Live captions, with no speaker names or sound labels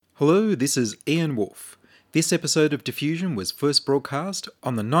Hello, this is Ian Wolfe. This episode of Diffusion was first broadcast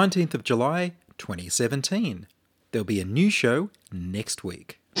on the 19th of July, 2017. There'll be a new show next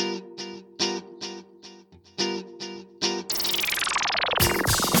week.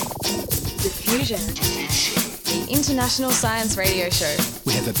 Diffusion, the international science radio show.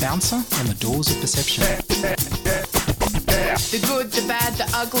 We have a bouncer on the doors of perception. The good, the bad, the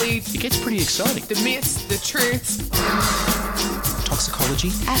ugly. It gets pretty exciting. The myths, the truths. Toxicology.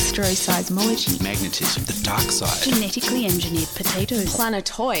 Astroseismology. Magnetism. The dark side. Genetically engineered potatoes.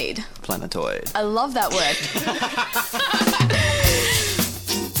 Planetoid. Planetoid. I love that word.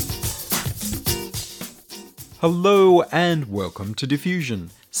 Hello and welcome to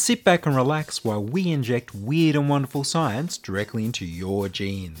Diffusion. Sit back and relax while we inject weird and wonderful science directly into your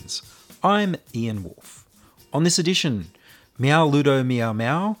genes. I'm Ian Wolfe. On this edition, Meow Ludo Meow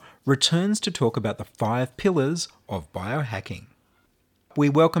Meow returns to talk about the 5 pillars of biohacking. We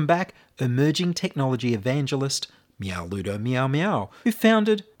welcome back emerging technology evangelist Meow Ludo Meow Meow, who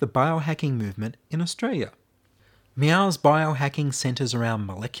founded the biohacking movement in Australia. Meow's biohacking centres around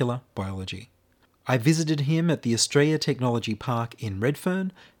molecular biology. I visited him at the Australia Technology Park in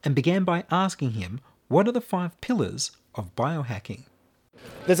Redfern and began by asking him what are the 5 pillars of biohacking.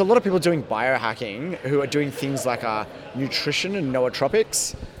 There's a lot of people doing biohacking who are doing things like nutrition and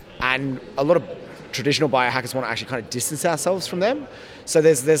nootropics, and a lot of traditional biohackers want to actually kind of distance ourselves from them. So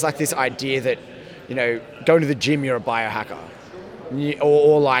there's like this idea that, you know, going to the gym, you're a biohacker.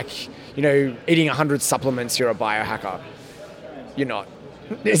 Or like, you know, eating 100 supplements, you're a biohacker. You're not.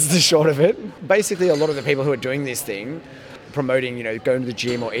 It's the short of it. Basically, a lot of the people who are doing this thing, promoting, you know, going to the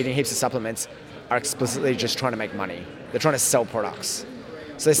gym or eating heaps of supplements, are explicitly just trying to make money. They're trying to sell products.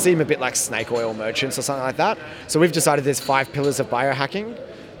 So they seem a bit like snake oil merchants or something like that. So we've decided there's 5 pillars of biohacking.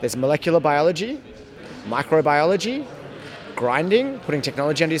 There's molecular biology, microbiology, grinding, putting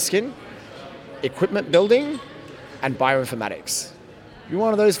technology under your skin, equipment building, and bioinformatics. You're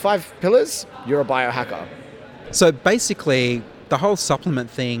one of those 5 pillars, you're a biohacker. So basically, the whole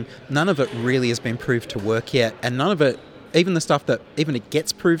supplement thing, none of it really has been proved to work yet, and none of it, even the stuff that even it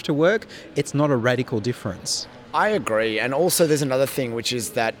gets proved to work, it's not a radical difference. I agree, and also there's another thing, which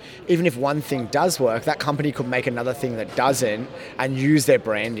is that even if one thing does work, that company could make another thing that doesn't and use their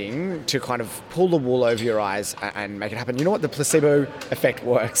branding to kind of pull the wool over your eyes and make it happen. You know what? The placebo effect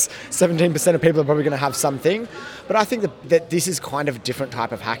works. 17% of people are probably going to have something, but I think that this is kind of a different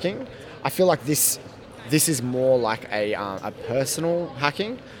type of hacking. I feel like this is more like a personal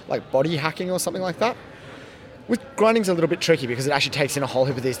hacking, like body hacking or something like that. With grinding's a little bit tricky because it actually takes in a whole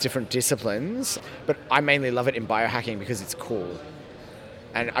heap of these different disciplines, but I mainly love it in biohacking because it's cool.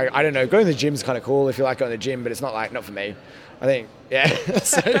 And I don't know, going to the gym's kind of cool if you like going to the gym, but it's not for me. I think, yeah.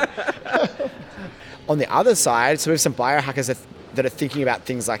 So, on the other side, so we have some biohackers that are thinking about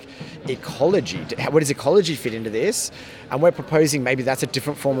things like ecology. Where does ecology fit into this? And we're proposing maybe that's a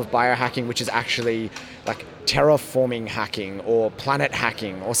different form of biohacking, which is actually like terraforming hacking or planet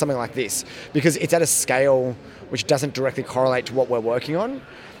hacking or something like this, because it's at a scale which doesn't directly correlate to what we're working on.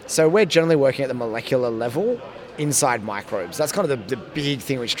 So we're generally working at the molecular level inside microbes. That's kind of the big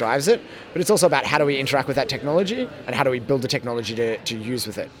thing which drives it. But it's also about how do we interact with that technology and how do we build the technology to use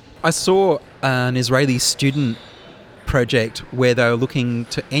with it. I saw an Israeli student project where they were looking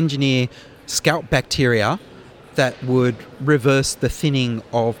to engineer scalp bacteria that would reverse the thinning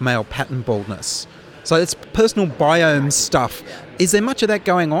of male pattern baldness. So it's personal biome stuff. Is there much of that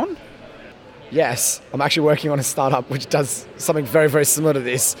going on? Yes, I'm actually working on a startup which does something very, very similar to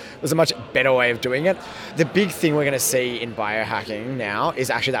this. There's a much better way of doing it. The big thing we're going to see in biohacking now is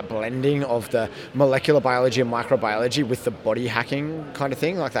actually that blending of the molecular biology and microbiology with the body hacking kind of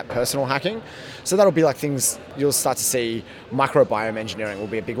thing, like that personal hacking. So that'll be like things you'll start to see. Microbiome engineering will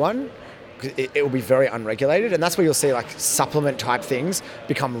be a big one. It will be very unregulated, and that's where you'll see like supplement type things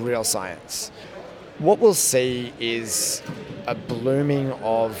become real science. What we'll see is a blooming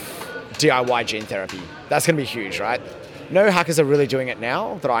of DIY gene therapy. That's going to be huge, right? No hackers are really doing it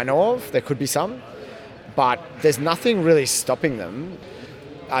now that I know of. There could be some, but there's nothing really stopping them.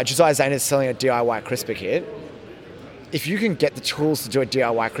 Josiah Zane is selling a DIY CRISPR kit. If you can get the tools to do a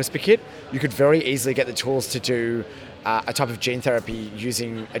DIY CRISPR kit, you could very easily get the tools to do a type of gene therapy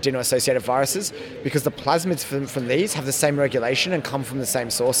using adeno-associated viruses, because the plasmids from these have the same regulation and come from the same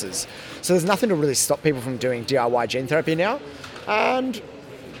sources. So there's nothing to really stop people from doing DIY gene therapy now. And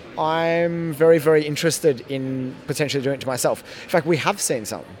I'm very, very interested in potentially doing it to myself. In fact, we have seen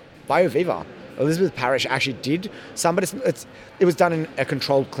some. BioViva, Elizabeth Parrish actually did some, but it was done in a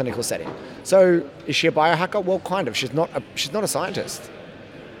controlled clinical setting. So is she a biohacker? Well, kind of. She's not a scientist.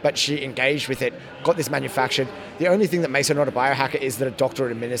 but she engaged with it, got this manufactured. The only thing that makes her not a biohacker is that a doctor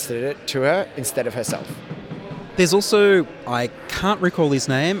administered it to her instead of herself. There's also, I can't recall his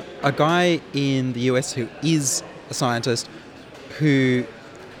name, a guy in the US who is a scientist who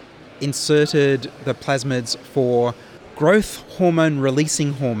inserted the plasmids for growth hormone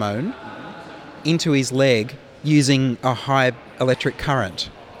releasing hormone into his leg using a high electric current.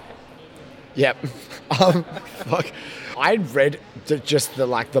 Yep. Fuck. I'd read the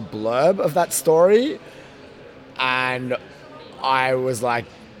blurb of that story, and I was like,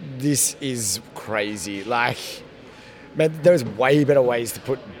 this is crazy. Like, man, there's way better ways to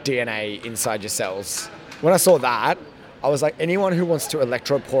put DNA inside your cells. When I saw that, I was like, anyone who wants to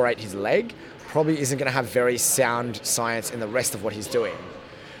electroporate his leg probably isn't going to have very sound science in the rest of what he's doing.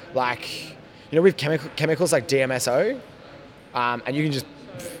 Like, you know, we have chemicals like DMSO, and you can just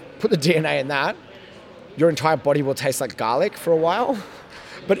put the DNA in that. Your entire body will taste like garlic for a while,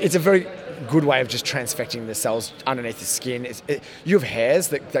 but it's a very good way of just transfecting the cells underneath the skin. You have hairs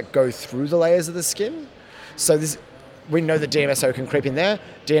that go through the layers of the skin, so we know that DMSO can creep in there.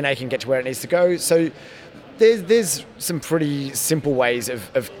 DNA can get to where it needs to go. So there's some pretty simple ways of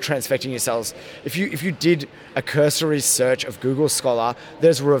transfecting your cells. If you did a cursory search of Google Scholar,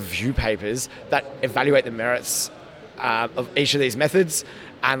 there's review papers that evaluate the merits of each of these methods,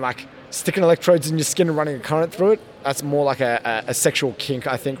 and like sticking electrodes in your skin and running a current through it, that's more like a sexual kink,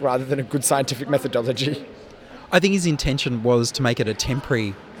 I think, rather than a good scientific methodology. I think his intention was to make it a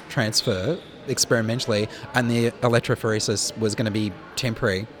temporary transfer experimentally, and the electrophoresis was going to be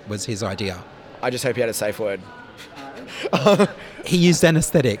temporary, was his idea. I just hope he had a safe word. He used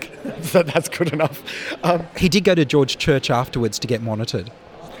anaesthetic. So that's good enough. He did go to George Church afterwards to get monitored.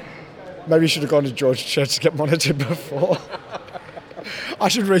 Maybe you should have gone to George Church to get monitored before. I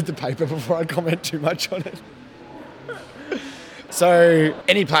should read the paper before I comment too much on it. So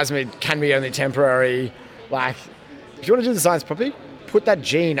any plasmid can be only temporary. Like, if you want to do the science properly, put that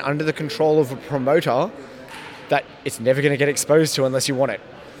gene under the control of a promoter that it's never going to get exposed to unless you want it.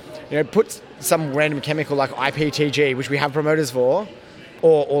 You know, put some random chemical like IPTG, which we have promoters for,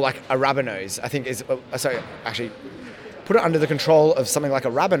 or like arabinose, I think is... put it under the control of something like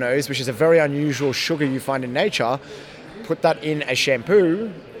arabinose, which is a very unusual sugar you find in nature. Put that in a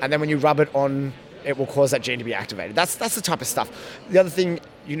shampoo, and then when you rub it on, it will cause that gene to be activated. That's the type of stuff. The other thing,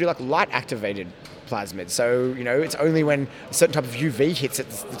 you can do like light-activated plasmid. So, you know, it's only when a certain type of UV hits it,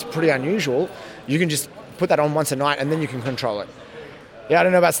 it's pretty unusual. You can just put that on once a night, and then you can control it. Yeah, I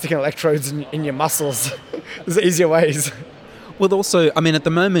don't know about sticking electrodes in your muscles. There's easier ways. Well, also, I mean, at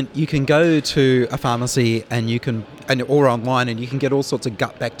the moment, you can go to a pharmacy or online, and you can get all sorts of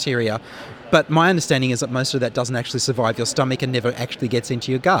gut bacteria. But my understanding is that most of that doesn't actually survive your stomach and never actually gets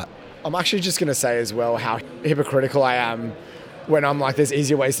into your gut. I'm actually just going to say as well how hypocritical I am when I'm like, there's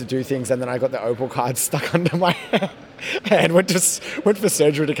easier ways to do things, and then I got the Opal card stuck under my hand, went for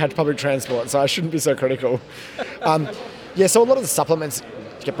surgery to catch public transport, so I shouldn't be so critical. So a lot of the supplements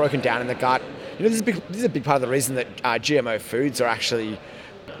get broken down in the gut. You know, this is a big part of the reason that GMO foods are actually...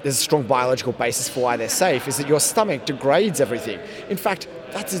 There's a strong biological basis for why they're safe, is that your stomach degrades everything. In fact,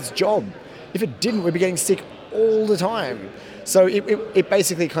 that's its job. If it didn't, we'd be getting sick all the time. So it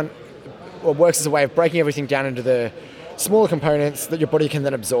basically works as a way of breaking everything down into the smaller components that your body can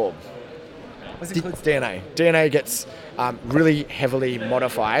then absorb. This includes DNA. DNA gets really heavily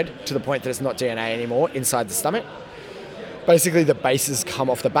modified to the point that it's not DNA anymore inside the stomach. Basically, the bases come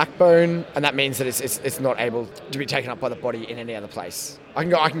off the backbone, and that means that it's not able to be taken up by the body in any other place. I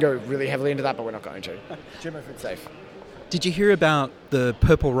can go really heavily into that, but we're not going to. GMO food safe. Did you hear about the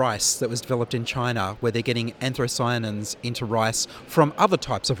purple rice that was developed in China, where they're getting anthocyanins into rice from other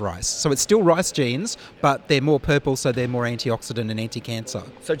types of rice? So it's still rice genes, but they're more purple, so they're more antioxidant and anti-cancer.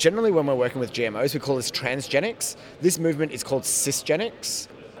 So generally when we're working with GMOs, we call this transgenics. This movement is called cisgenics.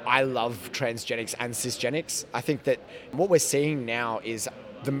 I love transgenics and cisgenics. I think that what we're seeing now is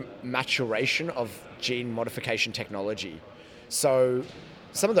the maturation of gene modification technology. So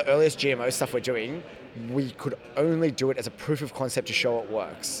some of the earliest GMO stuff we're doing, we could only do it as a proof of concept to show it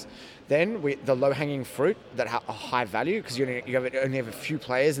works. Then the low-hanging fruit that have a high value, because you only have a few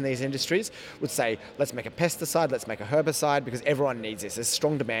players in these industries, would say, let's make a pesticide, let's make a herbicide, because everyone needs this. There's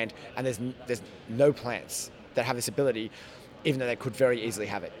strong demand, and there's no plants that have this ability, even though they could very easily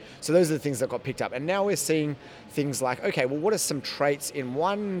have it. So those are the things that got picked up. And now we're seeing things like, okay, well, what are some traits in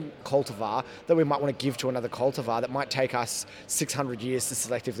one cultivar that we might want to give to another cultivar that might take us 600 years to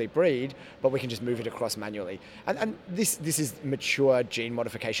selectively breed, but we can just move it across manually. And this is mature gene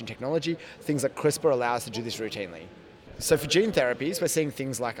modification technology. Things like CRISPR allow us to do this routinely. So for gene therapies, we're seeing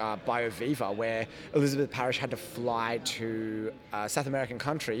things like BioViva, where Elizabeth Parrish had to fly to a South American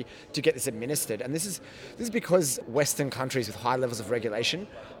country to get this administered. And this is because Western countries with high levels of regulation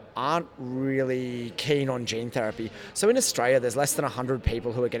aren't really keen on gene therapy. So in Australia, there's less than 100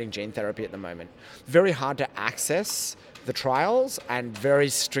 people who are getting gene therapy at the moment. Very hard to access the trials and very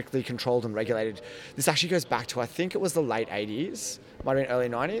strictly controlled and regulated. This actually goes back to, I think it was the late 80s, might have been early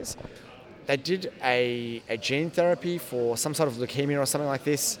 90s. They did a gene therapy for some sort of leukemia or something like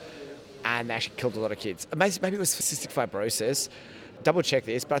this, and they actually killed a lot of kids. Maybe it was for cystic fibrosis. Double check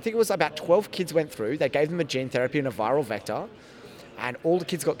this, but I think it was about 12 kids went through. They gave them a gene therapy and a viral vector, and all the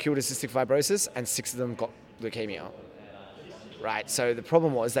kids got cured of cystic fibrosis, and 6 of them got leukemia. Right, so the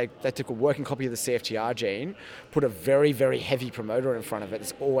problem was they took a working copy of the CFTR gene, put a very, very heavy promoter in front of it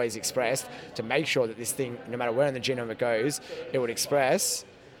that's always expressed to make sure that this thing, no matter where in the genome it goes, it would express.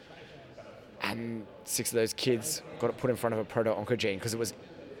 And 6 of those kids got it put in front of a proto-oncogene because it was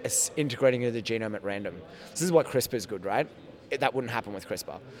integrating into the genome at random. This is why CRISPR is good, right? That wouldn't happen with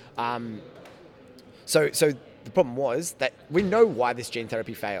CRISPR. So the problem was that we know why this gene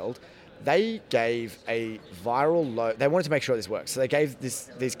therapy failed. They gave a viral load. They wanted to make sure this works. So they gave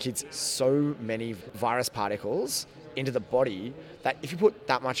these kids so many virus particles into the body that if you put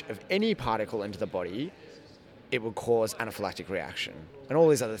that much of any particle into the body, it would cause anaphylactic reaction and all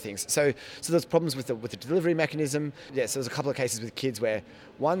these other things. So there's problems with the delivery mechanism. Yeah, so there's a couple of cases with kids where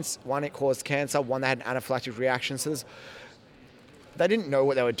one it caused cancer, one they had an anaphylactic reaction. So they didn't know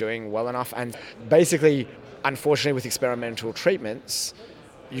what they were doing well enough. And basically, unfortunately, with experimental treatments,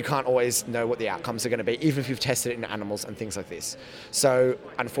 you can't always know what the outcomes are going to be, even if you've tested it in animals and things like this. So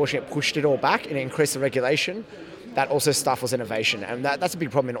unfortunately, it pushed it all back and it increased the regulation. That also stifles innovation. And that's a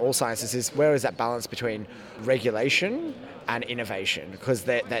big problem in all sciences, is where is that balance between regulation and innovation? Because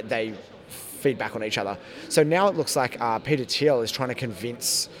they feed back on each other. So now it looks like Peter Thiel is trying to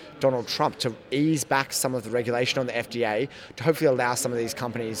convince Donald Trump to ease back some of the regulation on the FDA to hopefully allow some of these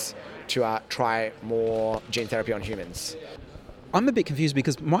companies to try more gene therapy on humans. I'm a bit confused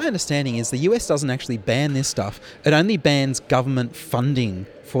because my understanding is the US doesn't actually ban this stuff. It only bans government funding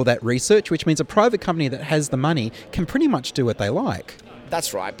for that research, which means a private company that has the money can pretty much do what they like.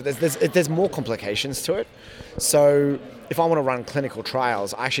 That's right, but there's more complications to it. So if I want to run clinical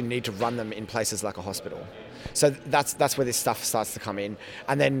trials, I actually need to run them in places like a hospital. So that's where this stuff starts to come in.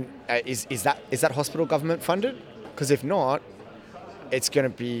 And then is that hospital government funded? Because if not, it's going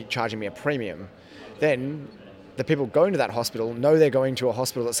to be charging me a premium. Then the people going to that hospital know they're going to a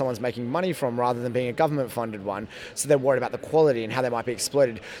hospital that someone's making money from rather than being a government-funded one. So they're worried about the quality and how they might be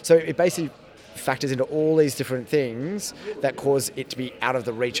exploited. So it basically factors into all these different things that cause it to be out of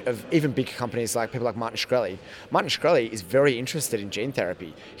the reach of even big companies like people like Martin Shkreli. Martin Shkreli is very interested in gene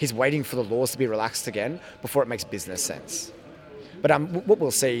therapy. He's waiting for the laws to be relaxed again before it makes business sense. But what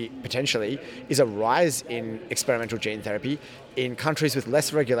we'll see potentially is a rise in experimental gene therapy in countries with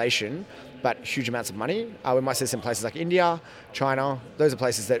less regulation but huge amounts of money. We might see this in places like India, China. Those are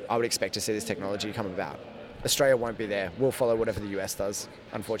places that I would expect to see this technology come about. Australia won't be there. We'll follow whatever the US does,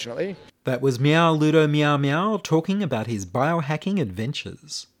 unfortunately. That was Meow Ludo Meow Meow talking about his biohacking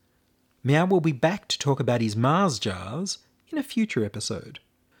adventures. Meow will be back to talk about his Mars jars in a future episode.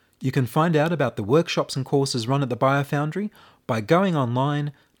 You can find out about the workshops and courses run at the BioFoundry by going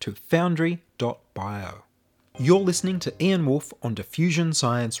online to foundry.bio. You're listening to Ian Wolfe on Diffusion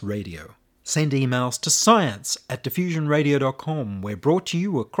Science Radio. Send emails to science@diffusionradio.com. We're brought to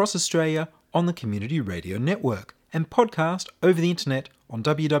you across Australia on the Community Radio Network and podcast over the internet on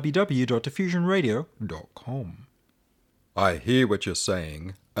www.diffusionradio.com. I hear what you're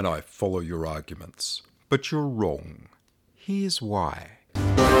saying and I follow your arguments, but you're wrong. Here's why.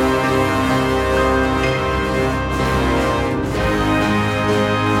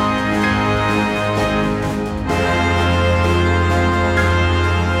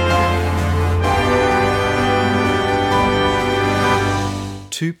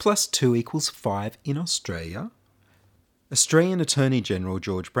 2 + 2 = 5 in Australia? Australian Attorney-General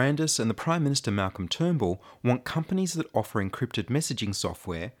George Brandis and the Prime Minister Malcolm Turnbull want companies that offer encrypted messaging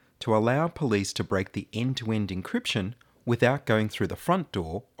software to allow police to break the end-to-end encryption without going through the front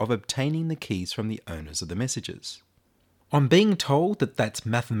door of obtaining the keys from the owners of the messages. On being told that that's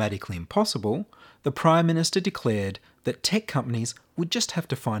mathematically impossible, the Prime Minister declared that tech companies would just have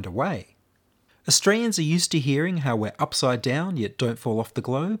to find a way. Australians are used to hearing how we're upside down yet don't fall off the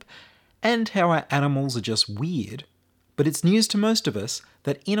globe, and how our animals are just weird, but it's news to most of us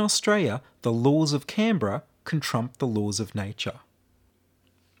that in Australia the laws of Canberra can trump the laws of nature.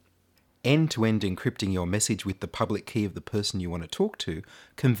 End-to-end encrypting your message with the public key of the person you want to talk to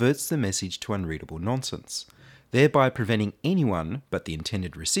converts the message to unreadable nonsense. thereby preventing anyone but the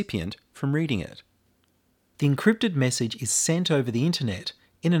intended recipient from reading it. The encrypted message is sent over the internet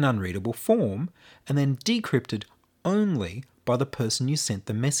in an unreadable form and then decrypted only by the person you sent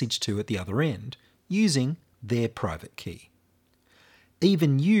the message to at the other end, using their private key.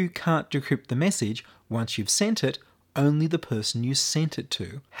 Even you can't decrypt the message once you've sent it, only the person you sent it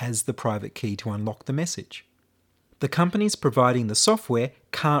to has the private key to unlock the message. The companies providing the software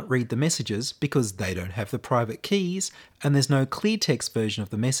can't read the messages because they don't have the private keys and there's no clear text version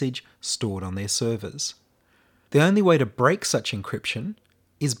of the message stored on their servers. The only way to break such encryption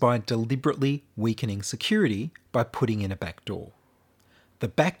is by deliberately weakening security by putting in a backdoor. The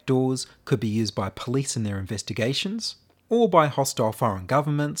backdoors could be used by police in their investigations, or by hostile foreign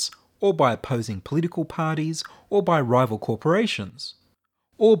governments, or by opposing political parties, or by rival corporations,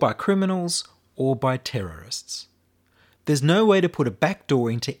 or by criminals, or by terrorists. There's no way to put a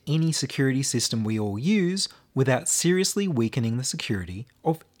backdoor into any security system we all use without seriously weakening the security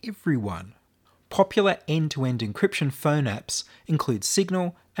of everyone. Popular end-to-end encryption phone apps include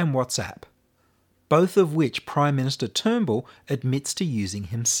Signal and WhatsApp, both of which Prime Minister Turnbull admits to using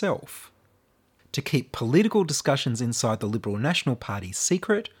himself, to keep political discussions inside the Liberal National Party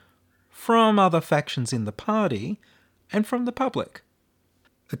secret from other factions in the party and from the public.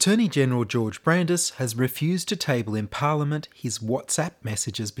 Attorney General George Brandis has refused to table in Parliament his WhatsApp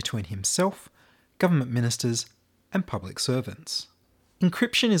messages between himself, government ministers and public servants.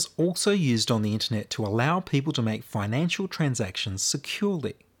 Encryption is also used on the internet to allow people to make financial transactions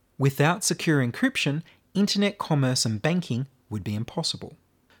securely. Without secure encryption, internet commerce and banking would be impossible.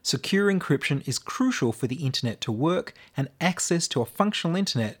 Secure encryption is crucial for the internet to work, and access to a functional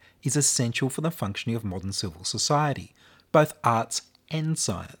internet is essential for the functioning of modern civil society, both arts and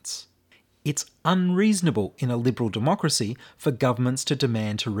science. It's unreasonable in a liberal democracy for governments to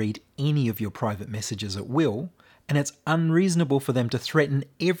demand to read any of your private messages at will, and it's unreasonable for them to threaten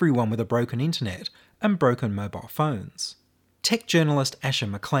everyone with a broken internet and broken mobile phones. Tech journalist Asher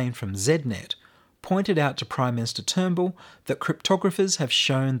McLean from ZNet pointed out to Prime Minister Turnbull that cryptographers have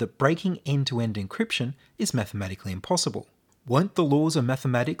shown that breaking end-to-end encryption is mathematically impossible. Won't the laws of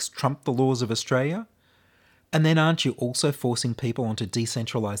mathematics trump the laws of Australia? And then aren't you also forcing people onto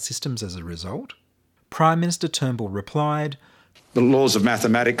decentralised systems as a result? Prime Minister Turnbull replied, "The laws of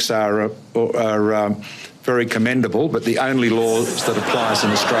mathematics are very commendable, but the only law that applies in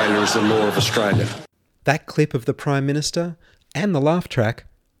Australia is the law of Australia." That clip of the Prime Minister and the laugh track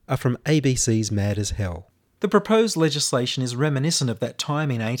are from ABC's Mad as Hell. The proposed legislation is reminiscent of that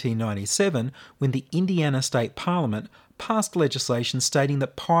time in 1897 when the Indiana State Parliament passed legislation stating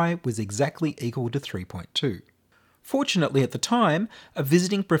that pi was exactly equal to 3.2. Fortunately, at the time, a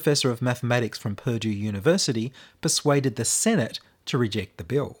visiting professor of mathematics from Purdue University persuaded the Senate to reject the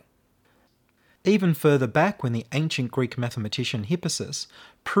bill. Even further back, when the ancient Greek mathematician Hippasus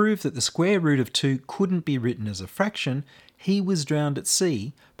proved that the square root of 2 couldn't be written as a fraction, he was drowned at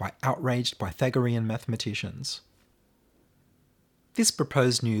sea by outraged Pythagorean mathematicians. This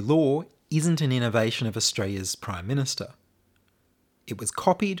proposed new law isn't an innovation of Australia's Prime Minister. It was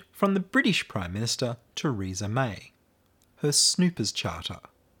copied from the British Prime Minister Theresa May, her Snoopers Charter.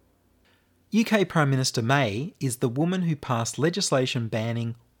 UK Prime Minister May is the woman who passed legislation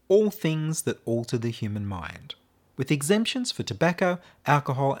banning all things that alter the human mind, with exemptions for tobacco,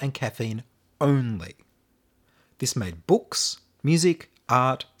 alcohol and caffeine only. This made books, music,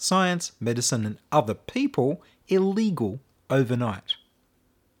 art, science, medicine and other people illegal overnight.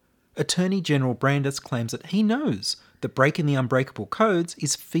 Attorney General Brandis claims that he knows that breaking the unbreakable codes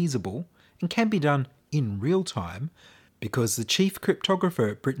is feasible and can be done in real time because the chief cryptographer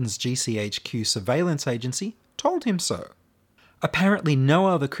at Britain's GCHQ surveillance agency told him so. Apparently no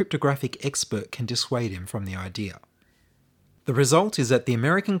other cryptographic expert can dissuade him from the idea. The result is that the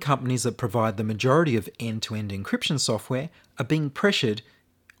American companies that provide the majority of end-to-end encryption software are being pressured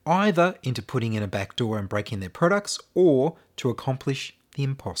either into putting in a backdoor and breaking their products or to accomplish the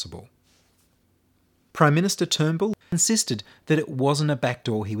impossible. Prime Minister Turnbull insisted that it wasn't a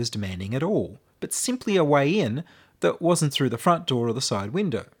backdoor he was demanding at all, but simply a way in that wasn't through the front door or the side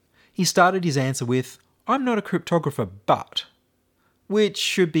window. He started his answer with, "I'm not a cryptographer, but," which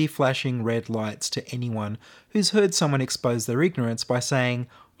should be flashing red lights to anyone who's heard someone expose their ignorance by saying,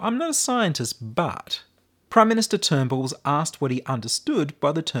 "I'm not a scientist, but." Prime Minister Turnbull was asked what he understood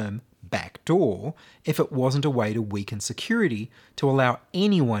by the term backdoor if it wasn't a way to weaken security to allow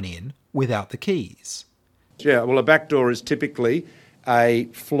anyone in without the keys. Yeah, well, a backdoor is typically a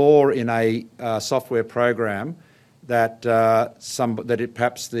flaw in a software program that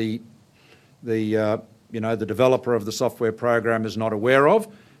perhaps the developer of the software program is not aware of,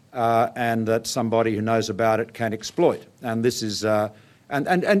 and that somebody who knows about it can exploit. And this is,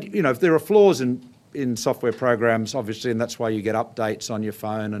 and you know, if there are flaws in software programs, obviously, and that's why you get updates on your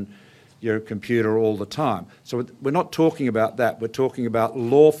phone and your computer all the time. So we're not talking about that. We're talking about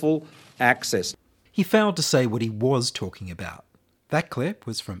lawful access. He failed to say what he was talking about. That clip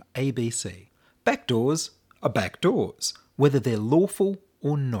was from ABC. Backdoors are backdoors, whether they're lawful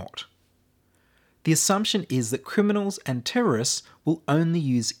or not. The assumption is that criminals and terrorists will only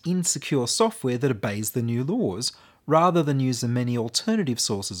use insecure software that obeys the new laws, rather than use the many alternative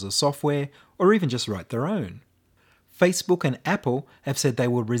sources of software or even just write their own. Facebook and Apple have said they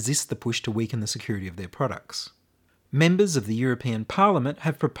will resist the push to weaken the security of their products. Members of the European Parliament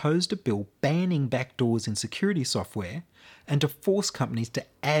have proposed a bill banning backdoors in security software and to force companies to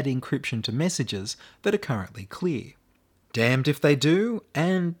add encryption to messages that are currently clear. Damned if they do,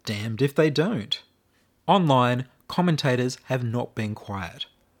 and damned if they don't. Online, commentators have not been quiet.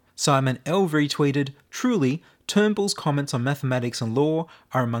 Simon Elvery tweeted, "Truly, Turnbull's comments on mathematics and law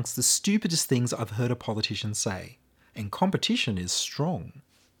are amongst the stupidest things I've heard a politician say, and competition is strong."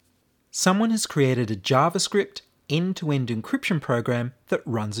 Someone has created a JavaScript end-to-end encryption program that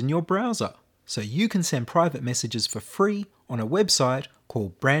runs in your browser, so you can send private messages for free on a website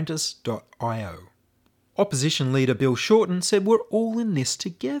called Brandis.io. Opposition leader Bill Shorten said we're all in this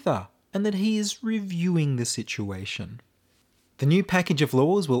together and that he is reviewing the situation. The new package of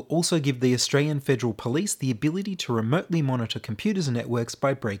laws will also give the Australian Federal Police the ability to remotely monitor computers and networks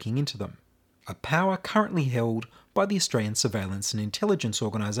by breaking into them, a power currently held by the Australian Surveillance and Intelligence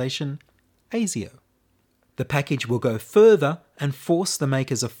Organisation, ASIO. The package will go further and force the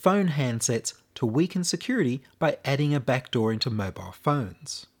makers of phone handsets to weaken security by adding a backdoor into mobile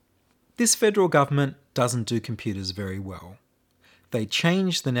phones. This federal government doesn't do computers very well. They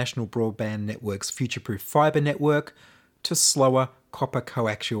changed the National Broadband Network's future-proof fibre network to slower copper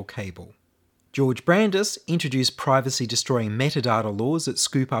coaxial cable. George Brandis introduced privacy-destroying metadata laws that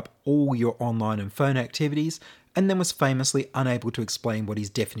scoop up all your online and phone activities, and then was famously unable to explain what his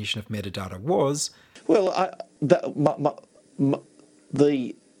definition of metadata was. Well,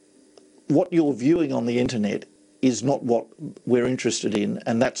 what you're viewing on the internet is not what we're interested in,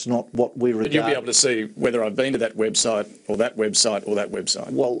 and that's not what we regard. But you'll be able to see whether I've been to that website or that website or that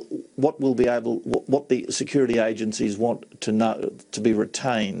website. Well, what the security agencies want to know, to be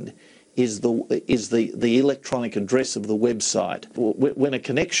retained, is the electronic address of the website. When a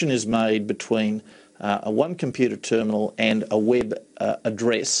connection is made between a one computer terminal and a web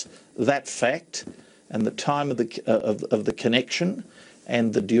address, that fact and the time of the connection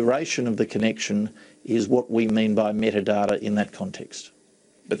and the duration of the connection is what we mean by metadata in that context.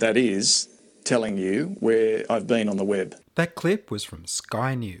 But that is telling you where I've been on the web. That clip was from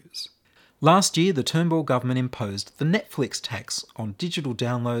Sky News. Last year, the Turnbull government imposed the Netflix tax on digital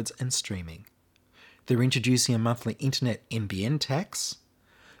downloads and streaming. They're introducing a monthly internet NBN tax.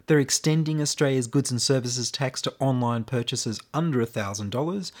 They're extending Australia's goods and services tax to online purchases under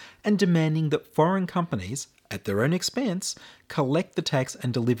 $1,000 and demanding that foreign companies, at their own expense, collect the tax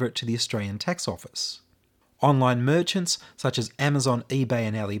and deliver it to the Australian Tax Office. Online merchants such as Amazon, eBay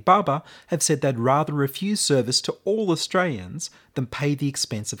and Alibaba have said they'd rather refuse service to all Australians than pay the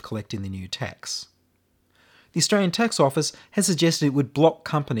expense of collecting the new tax. The Australian Tax Office has suggested it would block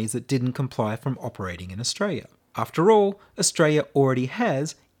companies that didn't comply from operating in Australia. After all, Australia already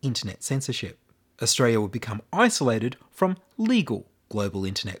has internet censorship. Australia would become isolated from legal global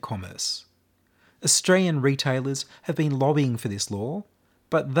internet commerce. Australian retailers have been lobbying for this law,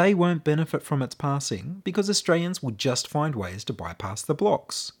 but they won't benefit from its passing because Australians will just find ways to bypass the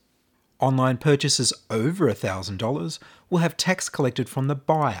blocks. Online purchases over $1,000 will have tax collected from the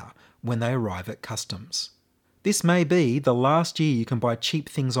buyer when they arrive at customs. This may be the last year you can buy cheap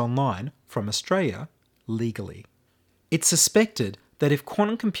things online from Australia legally. It's suspected that if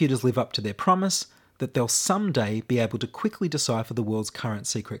quantum computers live up to their promise, that they'll someday be able to quickly decipher the world's current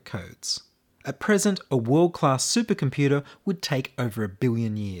secret codes. At present, a world-class supercomputer would take over 1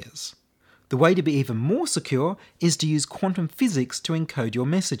 billion years. The way to be even more secure is to use quantum physics to encode your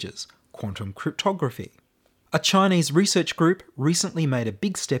messages, quantum cryptography. A Chinese research group recently made a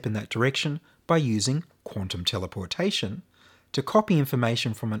big step in that direction by using quantum teleportation to copy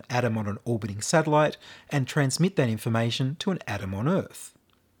information from an atom on an orbiting satellite and transmit that information to an atom on Earth.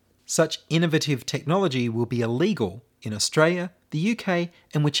 Such innovative technology will be illegal in Australia, the UK,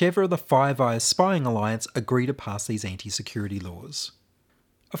 and whichever of the Five Eyes spying alliance agree to pass these anti-security laws.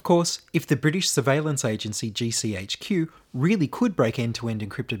 Of course, if the British surveillance agency GCHQ really could break end-to-end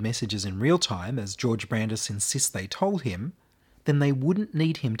encrypted messages in real time, as George Brandis insists they told him, then they wouldn't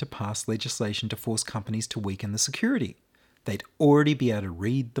need him to pass legislation to force companies to weaken the security. they'd already be able to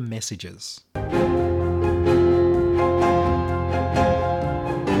read the messages.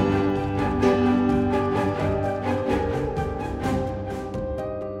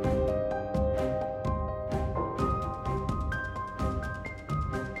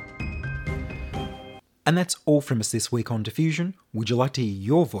 And that's all from us this week on Diffusion. Would you like to hear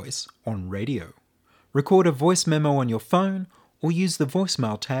your voice on radio? Record a voice memo on your phone or use the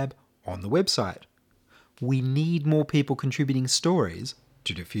voicemail tab on the website. We need more people contributing stories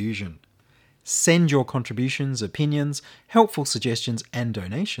to Diffusion. Send your contributions, opinions, helpful suggestions and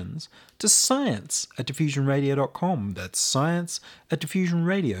donations to science@diffusionradio.com. That's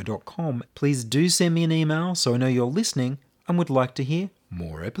science@diffusionradio.com. Please do send me an email so I know you're listening and would like to hear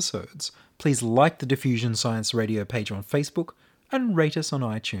more episodes. Please like the Diffusion Science Radio page on Facebook and rate us on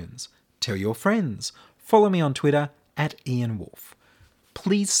iTunes. Tell your friends. Follow me on Twitter @IanWolf.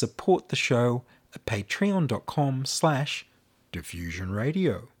 Please support the show at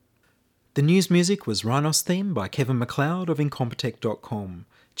patreon.com/diffusionradio. The news music was Rhinos Theme by Kevin MacLeod of Incompetech.com.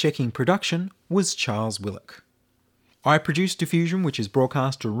 Checking production was Charles Willock. I produce Diffusion, which is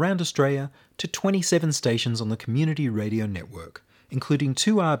broadcast around Australia to 27 stations on the Community Radio Network, including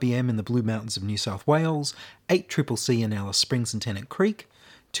 2 RBM in the Blue Mountains of New South Wales, 8CCC in Alice Springs and Tennant Creek,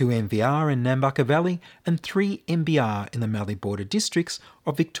 2 MVR in Nambucca Valley, and 3 MBR in the Mallee Border districts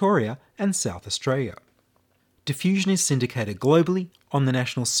of Victoria and South Australia. Diffusion is syndicated globally on the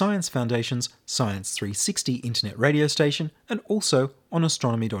National Science Foundation's Science 360 internet radio station and also on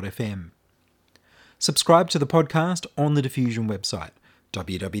astronomy.fm. Subscribe to the podcast on the Diffusion website,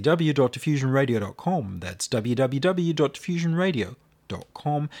 www.diffusionradio.com. That's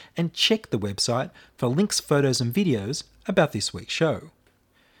www.diffusionradio.com, and check the website for links, photos and videos about this week's show.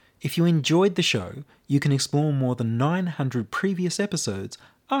 If you enjoyed the show, you can explore more than 900 previous episodes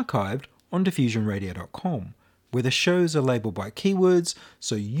archived on diffusionradio.com, where the shows are labelled by keywords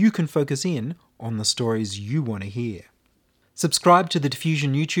so you can focus in on the stories you want to hear. Subscribe to the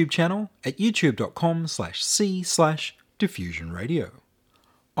Diffusion YouTube channel at youtube.com/c/diffusionradio.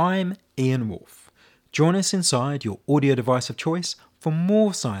 I'm Ian Wolf. Join us inside your audio device of choice for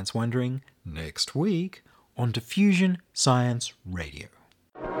more science wondering next week on Diffusion Science Radio.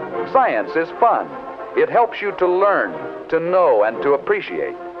 Science is fun. It helps you to learn, to know, and to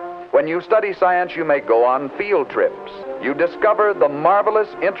appreciate. When you study science, you may go on field trips. You discover the marvelous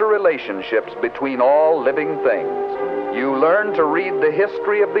interrelationships between all living things. You learn to read the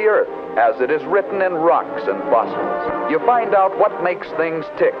history of the Earth as it is written in rocks and fossils. You find out what makes things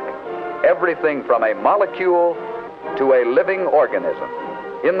tick, everything from a molecule to a living organism.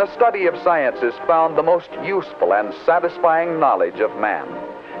 In the study of science is found the most useful and satisfying knowledge of man.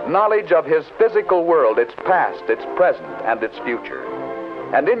 Knowledge of his physical world, its past, its present, and its future.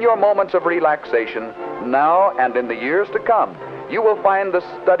 And in your moments of relaxation, now and in the years to come, you will find the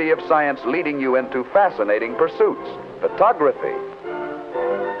study of science leading you into fascinating pursuits. Photography,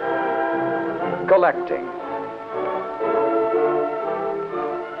 collecting.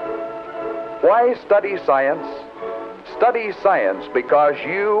 Why study science? Study science because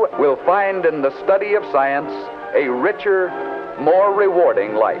you will find in the study of science a richer, more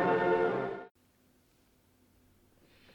rewarding life.